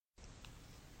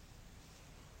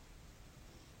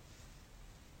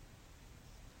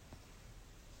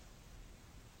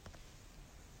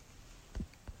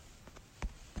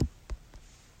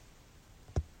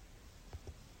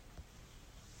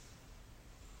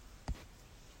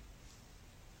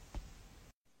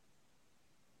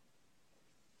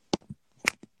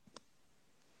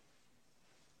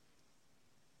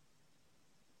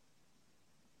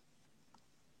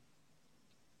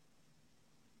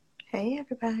Hey,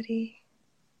 everybody.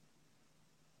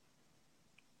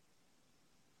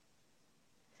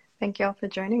 Thank you all for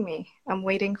joining me. I'm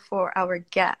waiting for our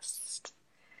guest,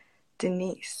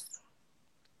 Denise.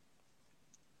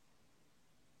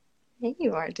 Here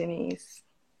you are, Denise.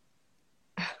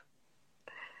 I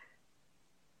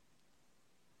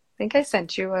think I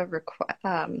sent you a request.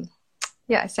 I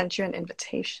sent you an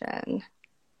invitation.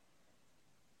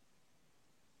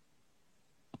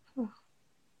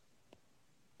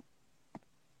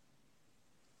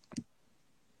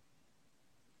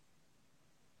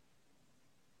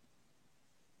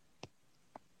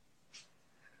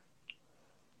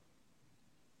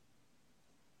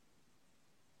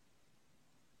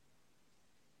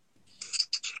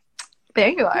 There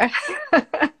you are.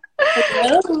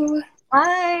 Hello.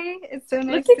 Hi. It's so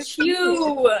nice Look to at see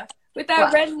you with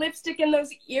that red lipstick and those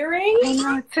earrings. I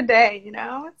know, today,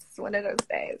 it's one of those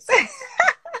days.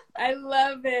 I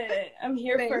love it. I'm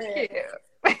here for it.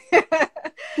 Thank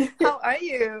you. How are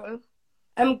you?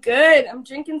 I'm good. I'm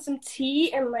drinking some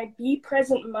tea in my Be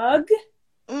Present mug.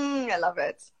 I love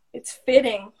it. It's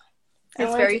fitting.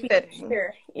 It's very fitting.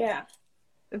 Here. Yeah.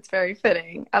 It's very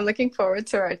fitting. I'm looking forward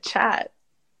to our chat.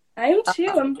 I am too.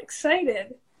 I'm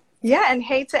excited. Yeah, and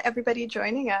hey to everybody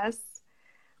joining us.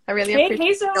 I really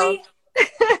appreciate Hey,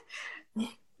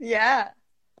 Zoe. Yeah.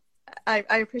 I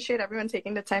appreciate everyone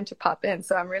taking the time to pop in.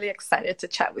 So I'm really excited to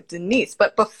chat with Denise.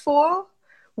 But before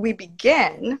we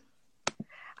begin,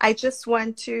 I just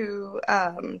want to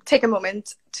take a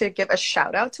moment to give a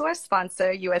shout out to our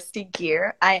sponsor, USD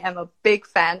Gear. I am a big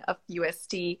fan of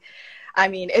USD. I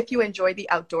mean, if you enjoy the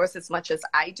outdoors as much as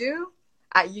I do,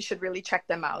 you should really check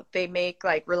them out. They make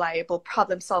reliable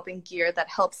problem-solving gear that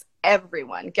helps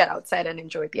everyone get outside and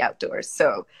enjoy the outdoors.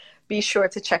 So be sure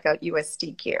to check out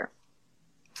USD Gear.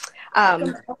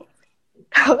 Yeah,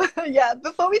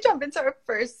 before we jump into our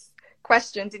first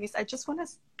question, Denise, I just want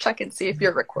to check and see if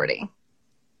you're recording.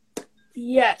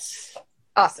 Yes.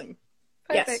 Awesome.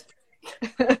 Perfect.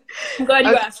 Yes. I'm glad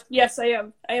you asked. Yes, I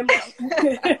am. I am now.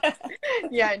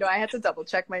 Yeah, I know. I had to double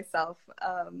check myself.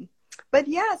 But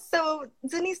yeah, so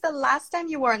Denise, the last time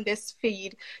you were on this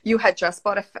feed, you had just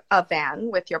bought a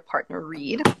van with your partner,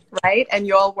 Reed, right? And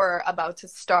you all were about to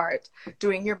start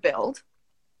doing your build.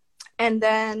 And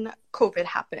then COVID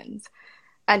happened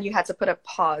and you had to put a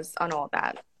pause on all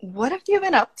that. What have you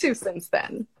been up to since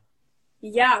then?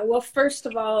 Yeah, well, first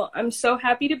of all, I'm so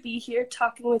happy to be here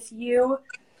talking with you.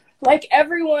 Like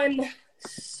everyone,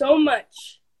 so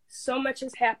much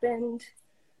has happened.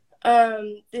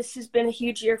 This has been a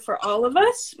huge year for all of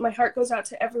us. My heart goes out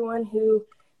to everyone who,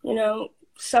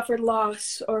 suffered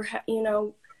loss or,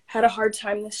 had a hard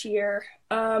time this year.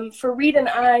 For Reed and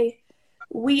I,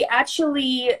 we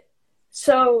actually,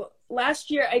 so last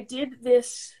year I did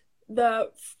the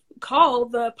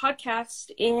podcast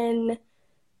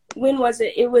when was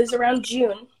it? It was around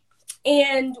June.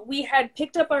 And we had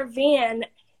picked up our van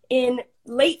in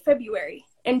late February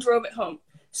and drove it home.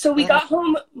 So we got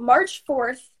home March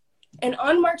 4th. And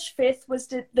on March 5th was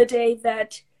the day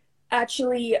that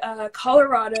actually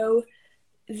Colorado,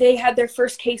 they had their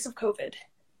first case of COVID.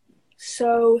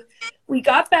 So we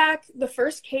got back, the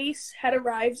first case had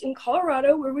arrived in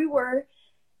Colorado where we were.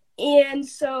 And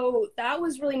so that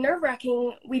was really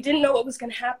nerve-wracking. We didn't know what was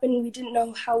going to happen. We didn't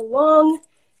know how long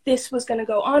this was going to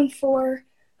go on for.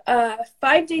 5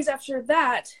 days after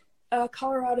that,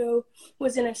 Colorado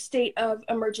was in a state of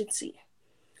emergency.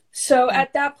 So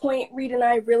at that point, Reed and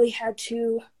I really had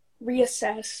to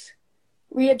reassess,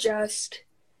 readjust.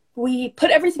 We put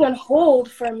everything on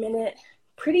hold for a minute,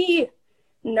 pretty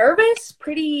nervous,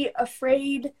 pretty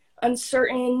afraid,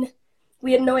 uncertain.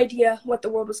 We had no idea what the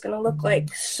world was going to look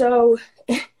like. So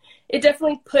it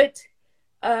definitely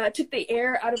took the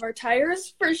air out of our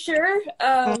tires for sure,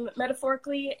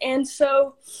 metaphorically. And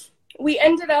so we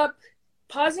ended up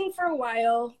pausing for a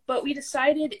while, but we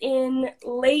decided in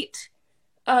late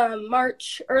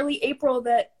March, early April,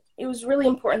 that it was really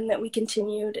important that we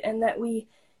continued and that we,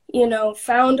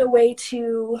 found a way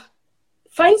to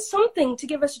find something to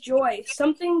give us joy,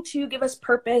 something to give us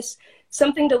purpose,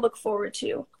 something to look forward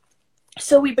to.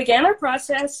 So we began our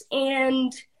process,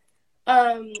 and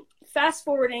fast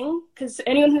forwarding, because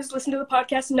anyone who's listened to the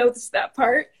podcast knows that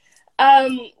part,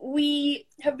 we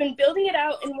have been building it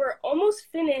out and we're almost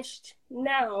finished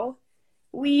now.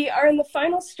 We are in the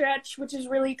final stretch, which is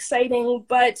really exciting,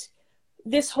 but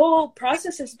this whole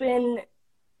process has been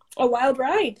a wild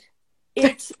ride.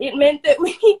 It meant that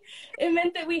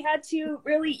we had to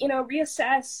really,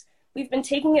 reassess. We've been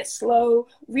taking it slow.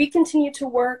 We continue to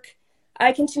work.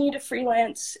 I continue to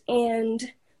freelance,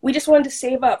 and we just wanted to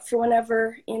save up for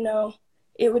whenever,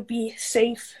 it would be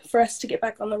safe for us to get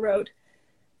back on the road.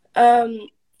 A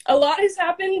lot has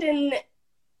happened, and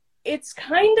it's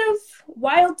kind of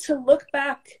wild to look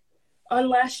back on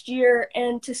last year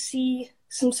and to see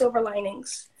some silver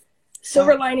linings.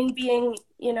 Silver lining being,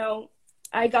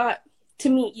 I got to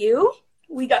meet you.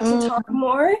 We got to talk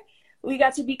more. We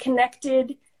got to be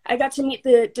connected. I got to meet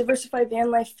the Diversified Van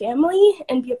Life family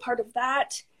and be a part of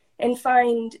that and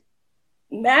find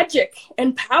magic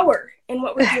and power in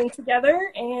what we're doing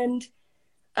together. And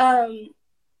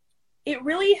it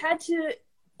really had to,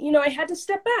 I had to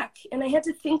step back and I had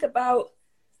to think about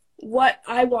what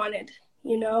I wanted,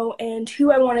 and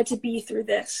who I wanted to be through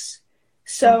this.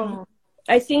 So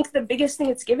I think the biggest thing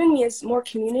it's given me is more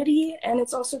community, and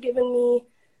it's also given me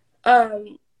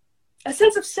a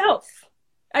sense of self.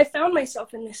 I found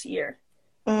myself in this year.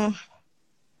 I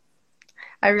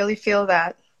really feel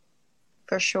that,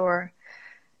 for sure.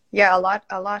 Yeah,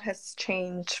 a lot has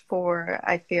changed for,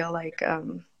 I feel like,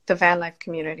 the van life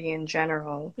community in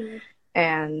general.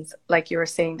 And like you were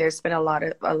saying, there's been a lot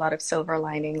of silver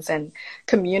linings, and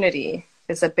community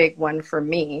is a big one for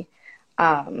me.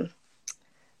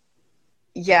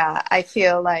 Yeah, I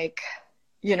feel like,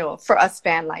 for us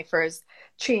van lifers,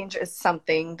 change is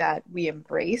something that we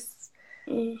embrace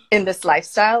in this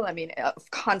lifestyle. I mean, of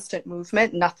constant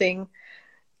movement, nothing,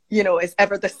 is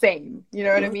ever the same. You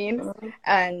know what I mean?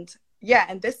 And yeah,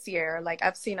 and this year, like,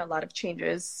 I've seen a lot of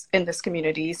changes in this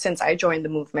community since I joined the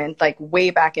movement, like way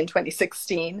back in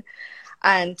 2016.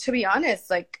 And to be honest,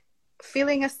 like,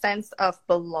 feeling a sense of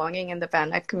belonging in the van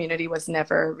life community was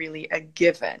never really a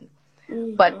given.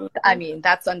 But I mean,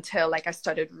 that's until like I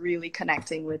started really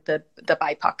connecting with the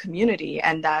BIPOC community,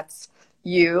 and that's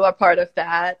you are part of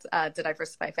that, the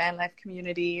Diversified Van Life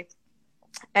community.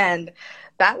 And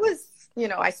that was,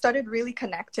 I started really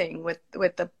connecting with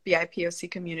the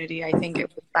BIPOC community. I think it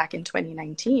was back in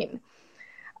 2019.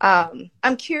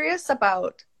 I'm curious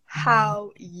about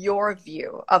how your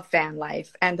view of van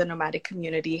life and the nomadic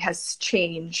community has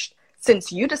changed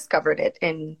since you discovered it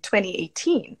in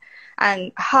 2018.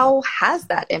 And how has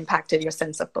that impacted your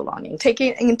sense of belonging,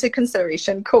 taking into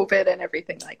consideration COVID and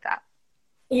everything like that?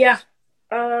 Yeah,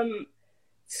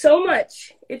 so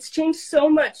much. It's changed so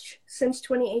much since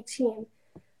 2018.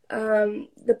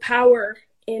 The power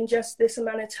in just this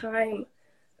amount of time.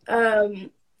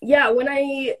 Yeah, when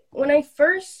I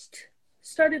first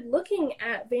started looking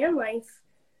at van life,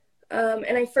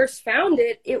 and I first found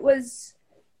it,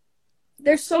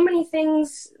 there's so many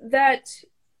things that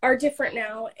are different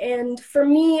now. And for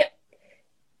me,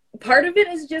 part of it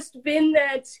has just been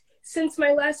that since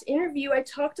my last interview, I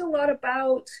talked a lot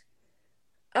about,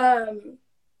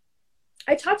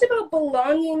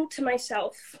 belonging to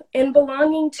myself and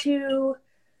belonging to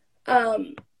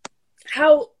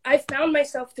how I found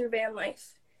myself through van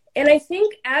life. And I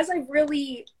think as I've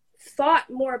really thought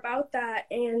more about that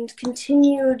and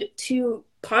continued to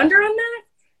ponder on that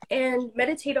and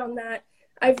meditate on that,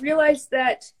 I've realized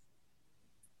that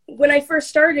when I first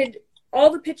started,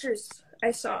 all the pictures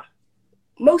I saw,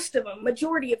 most of them,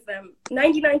 majority of them,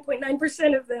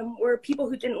 99.9% of them were people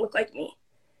who didn't look like me.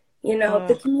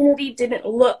 The community didn't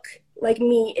look like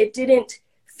me. It didn't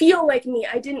feel like me.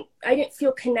 I didn't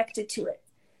feel connected to it.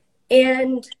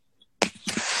 And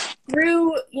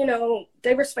through,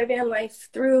 Diversified Van Life,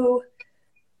 through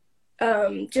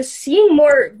just seeing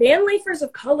more van lifers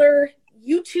of color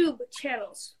YouTube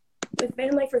channels with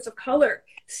van lifers of color,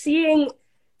 seeing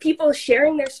people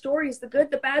sharing their stories, the good,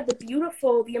 the bad, the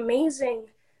beautiful, the amazing.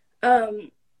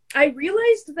 I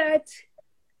realized that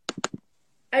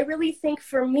I really think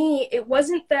for me, it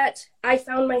wasn't that I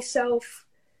found myself,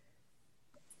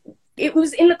 it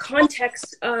was in the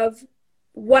context of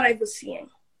what I was seeing.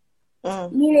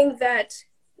 Meaning that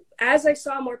as I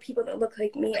saw more people that look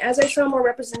like me, as I saw more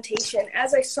representation,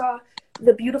 as I saw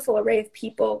the beautiful array of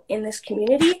people in this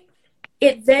community,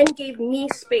 it then gave me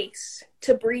space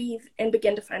to breathe and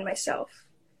begin to find myself.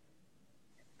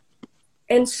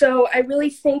 And so I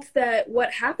really think that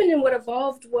what happened and what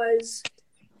evolved was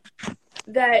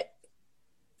that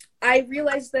I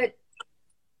realized that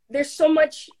there's so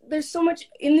much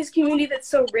in this community that's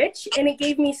so rich, and it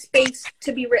gave me space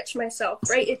to be rich myself,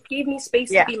 right? It gave me space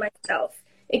to be myself.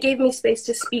 It gave me space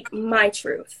to speak my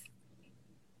truth.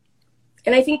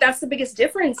 And I think that's the biggest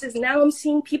difference is now I'm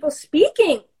seeing people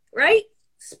speaking, right?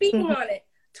 Speaking on it,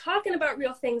 talking about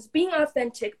real things, being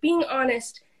authentic, being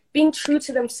honest, being true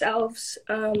to themselves.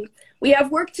 We have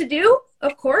work to do,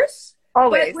 of course.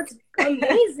 Always. But what's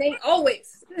amazing,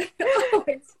 always.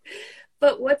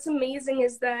 But what's amazing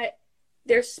is that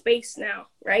there's space now,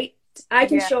 right? I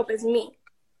can show up as me.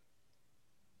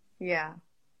 Yeah,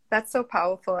 that's so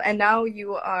powerful. And now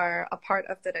you are a part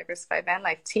of the Diversified Van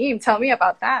Life team. Tell me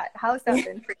about that. How has that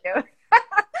been for you?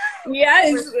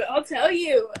 Yes, I'll tell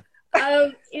you.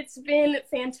 It's been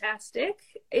fantastic.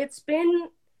 It's been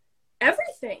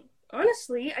everything.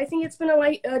 Honestly, I think it's been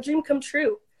a dream come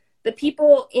true. The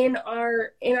people in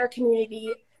our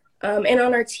community and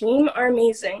on our team are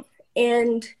amazing.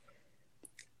 And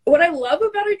what I love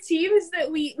about our team is that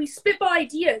we spitball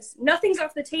ideas. Nothing's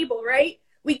off the table, right?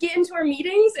 We get into our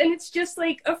meetings and it's just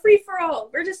like a free for all.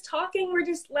 We're just talking, we're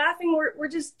just laughing, we're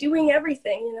just doing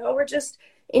everything, we're just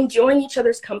enjoying each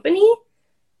other's company.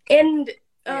 And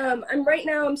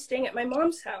I'm staying at my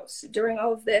mom's house during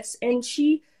all of this, and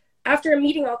after a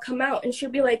meeting I'll come out and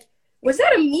she'll be like, was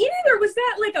that a meeting or was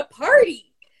that like a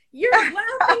party? You're laughing,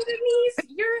 Denise,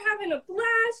 you're having a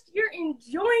blast, you're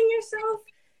enjoying yourself.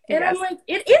 And yes. I'm like,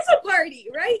 it is a party,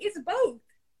 right? It's both.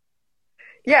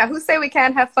 Yeah, who say we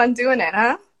can't have fun doing it,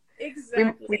 huh?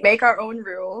 Exactly. We make our own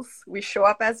rules. We show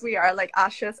up as we are, like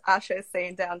Asha is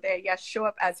saying down there. Yes, show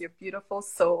up as your beautiful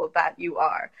soul that you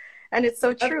are. And it's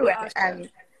so true.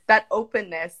 And that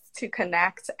openness to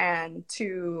connect and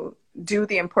to do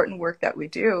the important work that we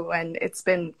do. And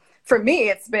for me,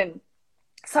 it's been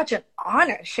such an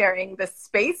honor sharing this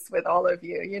space with all of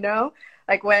you,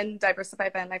 Like when Diversify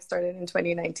Van Life started in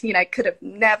 2019, I could have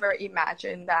never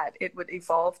imagined that it would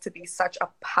evolve to be such a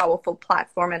powerful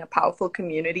platform and a powerful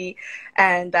community,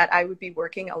 and that I would be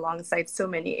working alongside so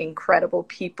many incredible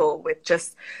people with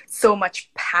just so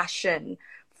much passion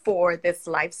for this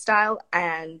lifestyle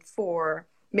and for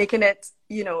making it,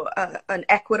 an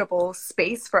equitable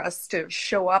space for us to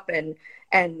show up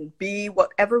and be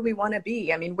whatever we want to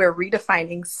be. I mean, we're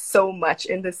redefining so much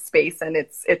in this space, and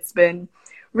it's been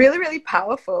really, really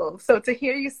powerful. So to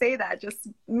hear you say that just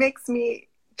makes me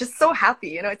just so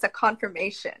happy. It's a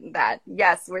confirmation that,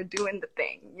 yes, we're doing the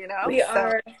thing, We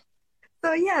are.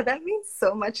 So yeah, that means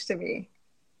so much to me.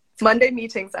 Monday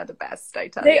meetings are the best, I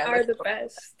tell you. They are the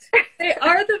best. They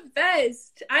are the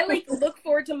best. I look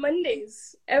forward to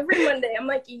Mondays. Every Monday, I'm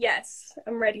like, yes,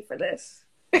 I'm ready for this.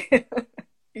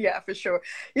 Yeah, for sure.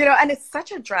 And it's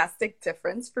such a drastic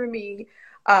difference for me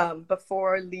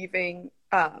before leaving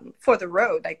for the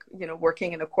road,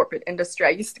 working in a corporate industry.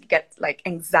 I used to get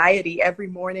anxiety every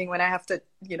morning when I have to,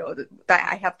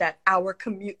 I have that hour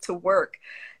commute to work.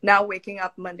 Now waking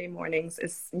up Monday mornings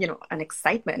is, an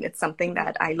excitement. It's something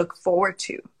that I look forward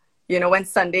to. When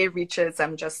Sunday reaches,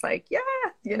 I'm just like, yeah,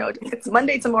 it's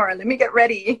Monday tomorrow. Let me get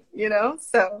ready,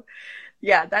 So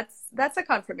yeah, that's a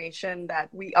confirmation that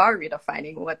we are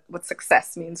redefining what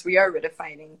success means. We are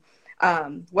redefining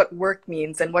what work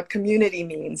means and what community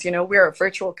means. We're a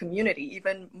virtual community,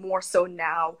 even more so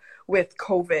now with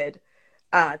COVID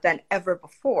than ever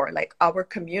before. Our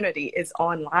community is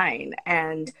online.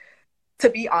 And to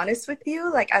be honest with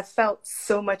you, I felt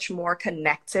so much more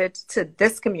connected to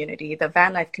this community, the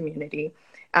van life community,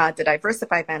 the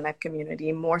Diversify Van Life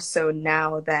community, more so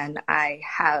now than I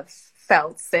have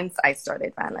felt since I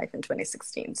started van life in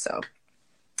 2016. So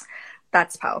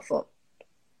that's powerful.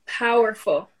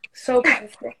 Powerful. So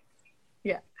powerful.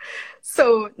 Yeah.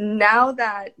 So now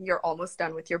that you're almost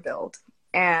done with your build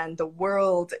and the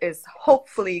world is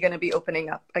hopefully going to be opening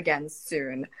up again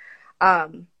soon,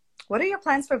 what are your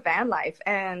plans for van life,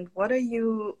 and what are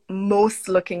you most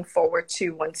looking forward to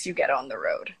once you get on the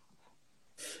road?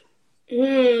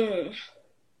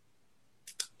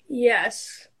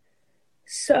 Yes.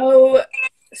 So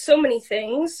many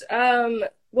things.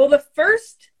 Well, the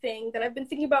first thing that I've been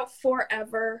thinking about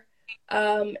forever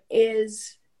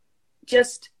is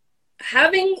just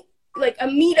having a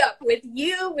meetup with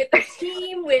you, with the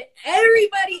team, with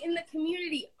everybody in the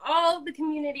community, all of the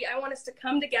community. I want us to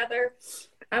come together.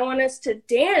 I want us to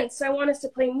dance. I want us to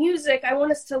play music. I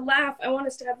want us to laugh. I want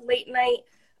us to have late night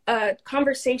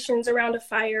conversations around a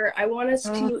fire. I want us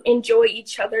to enjoy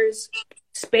each other's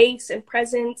space and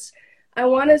presence. I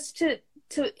want us to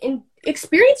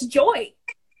experience joy,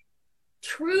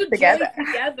 true together.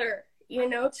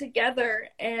 Joy together.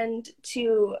 And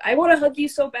I want to hug you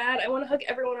so bad. I want to hug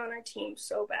everyone on our team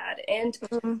so bad. And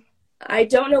I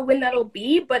don't know when that'll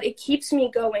be, but it keeps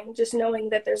me going, just knowing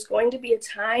that there's going to be a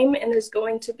time and there's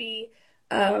going to be,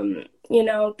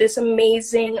 this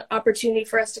amazing opportunity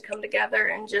for us to come together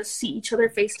and just see each other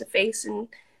face to face. And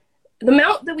the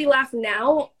amount that we laugh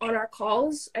now on our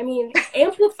calls,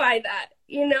 amplify that,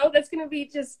 that's going to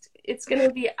be it's going to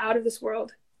be out of this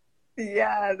world.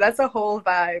 Yeah, that's a whole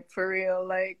vibe for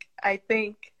real. I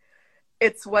think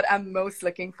it's what I'm most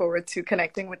looking forward to,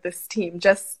 connecting with this team,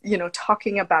 just,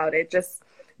 talking about it, just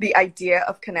the idea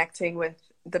of connecting with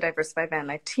the Diversify Van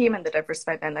Life team and the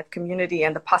Diversify Van Life community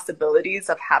and the possibilities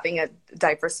of having a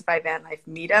Diversify Van Life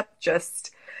meetup.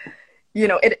 Just,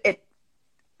 it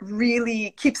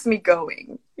really keeps me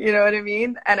going, You know what I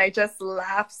mean? And I just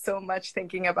laugh so much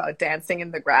thinking about dancing in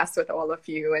the grass with all of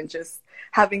you and just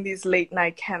having these late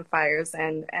night campfires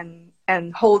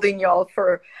and holding y'all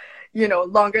for,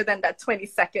 longer than that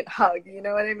 20-second hug. You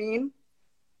know what I mean?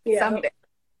 Yeah. Someday.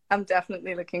 I'm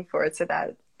definitely looking forward to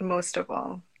that most of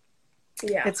all.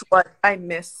 Yeah. It's what I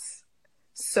miss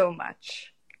so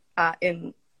much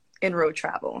in road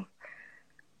travel.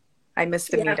 I miss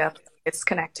the meetup. It's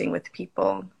connecting with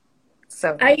people.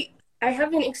 So I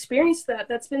haven't experienced that.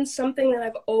 That's been something that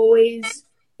I've always,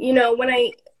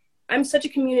 I'm such a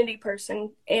community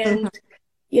person, and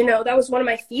that was one of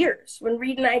my fears when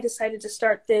Reed and I decided to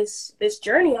start this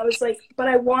journey. I was like, but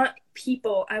I want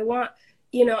people. I want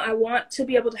to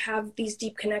be able to have these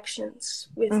deep connections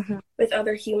with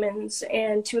other humans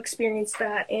and to experience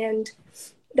that, and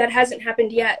that hasn't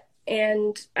happened yet.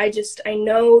 And I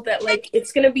know that like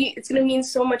it's gonna mean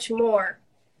so much more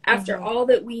after all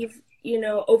that we've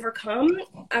overcome,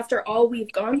 after all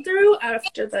we've gone through,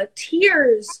 after the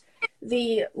tears,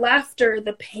 the laughter,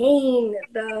 the pain,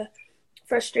 the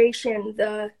frustration,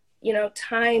 the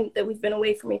time that we've been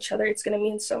away from each other. It's going to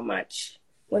mean so much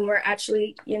when we're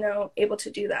actually able to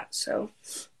do that. So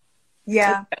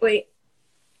yeah, wait,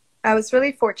 I was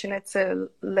really fortunate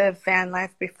to live van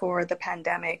life before the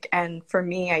pandemic, and for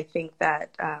me, I think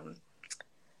that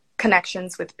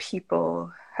connections with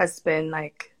people has been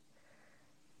like,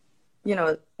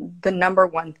 the number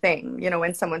one thing.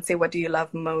 When someone say, what do you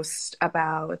love most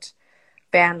about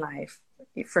van life?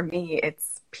 For me,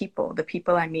 it's people, the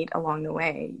people I meet along the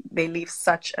way. They leave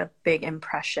such a big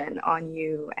impression on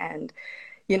you, and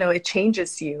it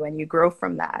changes you and you grow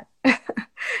from that.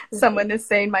 Someone is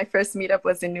saying my first meetup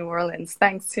was in New Orleans.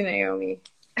 Thanks to Naomi.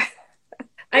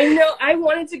 I know. I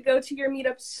wanted to go to your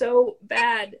meetup so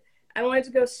bad. I wanted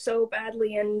to go so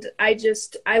badly, and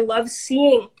I love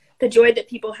seeing the joy that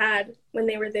people had when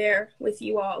they were there with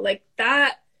you all. Like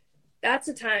that's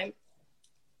a time.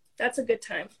 That's a good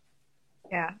time.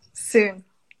 Yeah, soon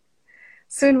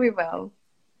we will.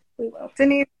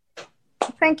 Denise,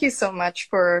 thank you so much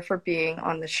for being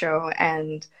on the show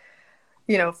and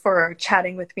for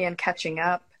chatting with me and catching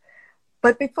up.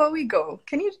 But before we go,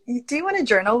 do you want to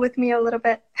journal with me a little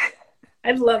bit?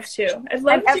 I'd love to.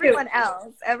 And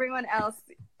everyone else,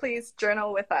 please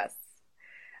journal with us.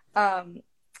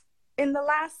 In the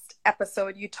last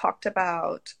episode, you talked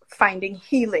about finding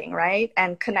healing, right?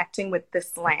 And connecting with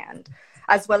this land,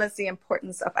 as well as the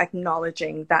importance of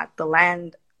acknowledging that the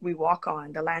land we walk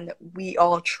on, the land that we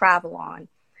all travel on,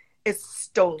 is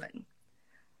stolen.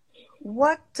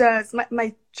 What does,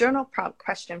 my journal prompt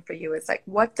question for you is like,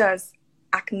 what does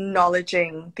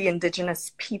acknowledging the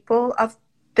indigenous people of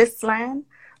this land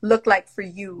look like for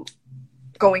you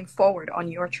going forward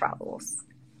on your travels?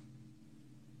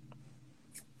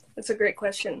 That's a great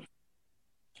question.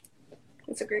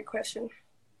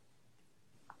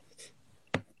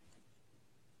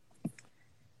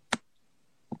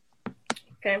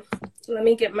 Okay, let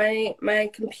me get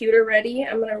my computer ready.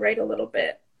 I'm going to write a little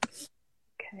bit.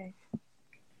 Okay.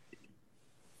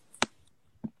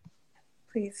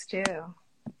 Please do.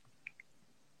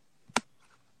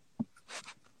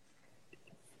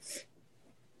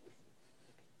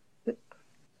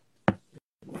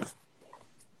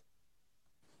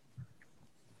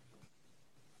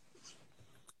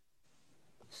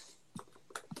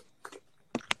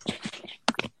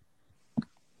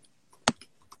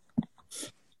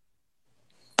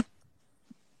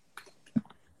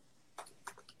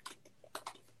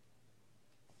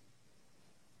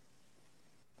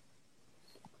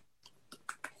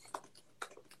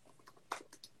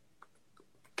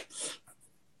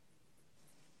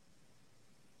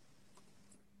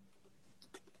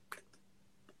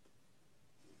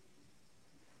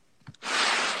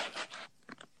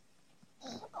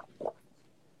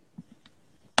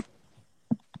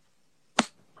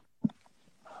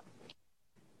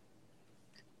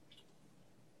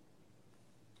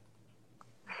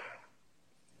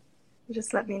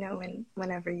 Just let me know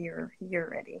whenever you're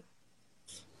ready.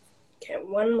 Okay,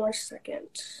 one more second.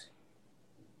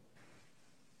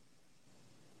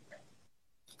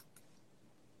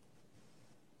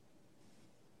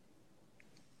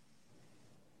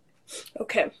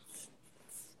 Okay.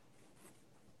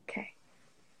 Okay.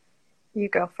 You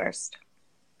go first.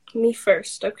 Me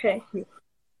first, okay.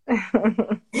 All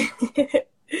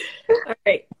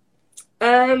right.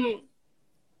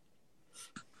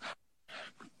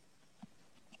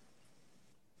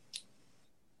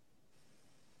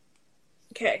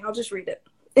 Okay, I'll just read it.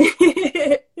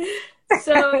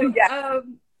 So, yeah.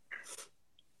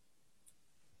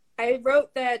 I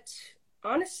wrote that,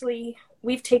 honestly,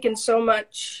 we've taken so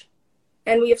much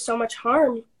and we have so much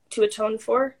harm to atone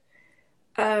for.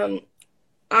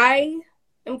 I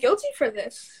am guilty for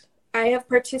this. I have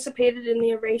participated in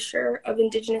the erasure of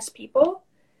Indigenous people,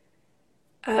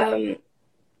 but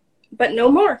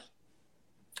no more.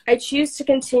 I choose to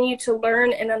continue to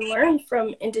learn and unlearn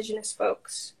from Indigenous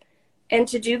folks and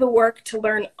to do the work to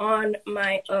learn on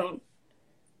my own.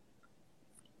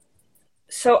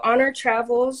 So on our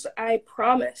travels, I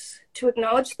promise to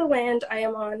acknowledge the land I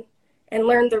am on and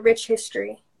learn the rich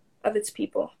history of its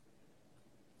people.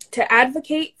 To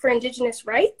advocate for Indigenous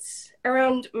rights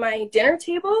around my dinner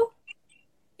table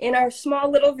in our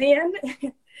small little van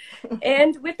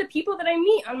and with the people that I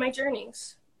meet on my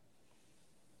journeys.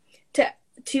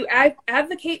 To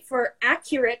advocate for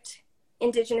accurate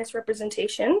Indigenous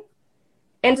representation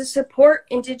and to support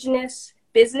Indigenous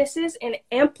businesses and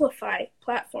amplify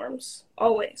platforms,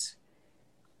 always.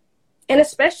 And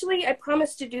especially, I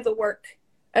promise to do the work,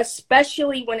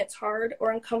 especially when it's hard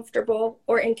or uncomfortable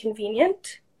or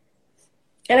inconvenient.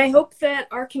 And I hope that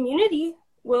our community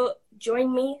will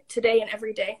join me today and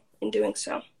every day in doing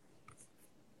so.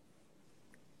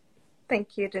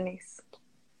 Thank you, Denise.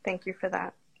 Thank you for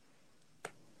that.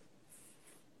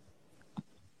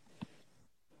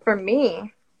 For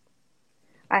me,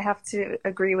 I have to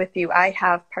agree with you. I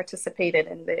have participated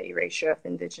in the erasure of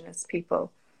Indigenous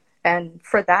people. And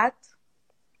for that,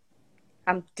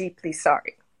 I'm deeply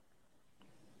sorry.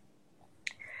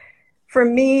 For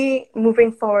me,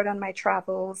 moving forward on my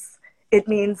travels, it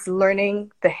means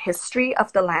learning the history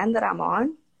of the land that I'm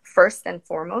on, first and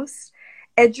foremost,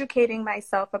 educating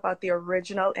myself about the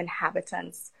original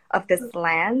inhabitants of this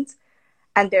land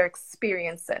and their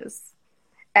experiences,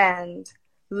 and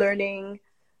learning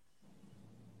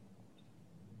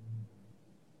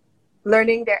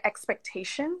their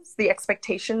expectations, the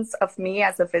expectations of me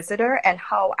as a visitor and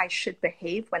how I should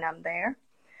behave when I'm there,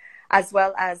 as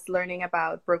well as learning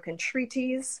about broken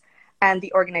treaties and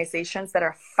the organizations that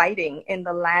are fighting in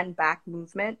the land back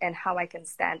movement and how I can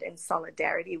stand in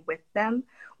solidarity with them,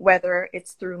 whether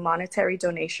it's through monetary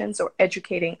donations or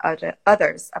educating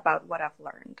others about what I've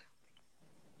learned.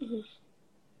 Mm-hmm.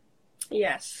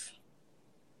 Yes.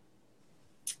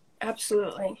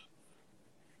 Absolutely.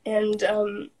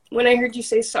 And when I heard you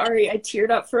say sorry, I teared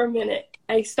up for a minute.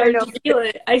 I started to feel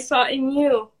it. I saw it in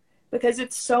you because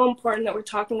it's so important that we're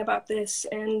talking about this.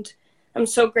 And I'm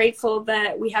so grateful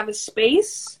that we have a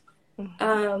space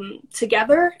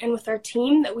together and with our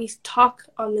team that we talk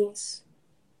on these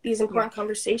important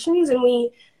conversations, and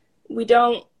we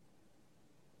don't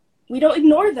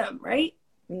ignore them, right?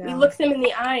 No. We look them in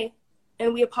the eye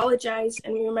and we apologize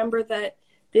and we remember that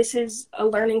this is a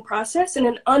learning process and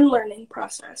an unlearning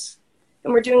process.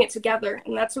 And we're doing it together.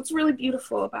 And that's what's really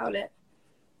beautiful about it.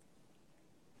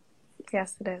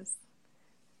 Yes, it is.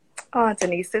 Oh,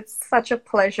 Denise, it's such a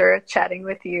pleasure chatting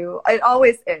with you. It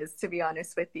always is, to be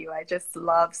honest with you. I just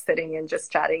love sitting and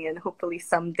just chatting. And hopefully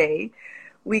someday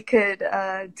we could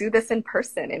do this in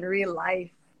person, in real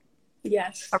life.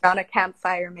 Yes. Around a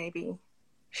campfire, maybe,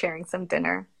 sharing some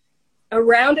dinner.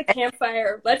 Around a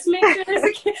campfire. Let's make sure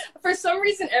there's for some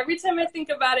reason, every time I think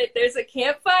about it, there's a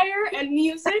campfire and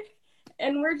music,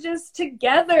 and we're just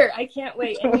together. I can't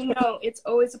wait. And it's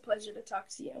always a pleasure to talk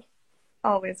to you.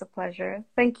 Always a pleasure.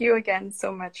 Thank you again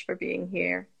so much for being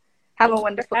here. Have a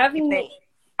wonderful evening.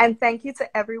 And thank you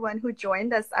to everyone who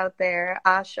joined us out there.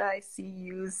 Asha, I see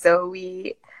you.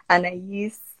 Zoe,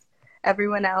 Anais,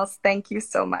 everyone else. Thank you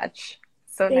so much.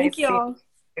 So nice. Thank you all.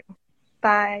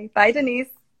 Bye. Bye, Denise.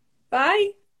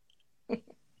 Bye.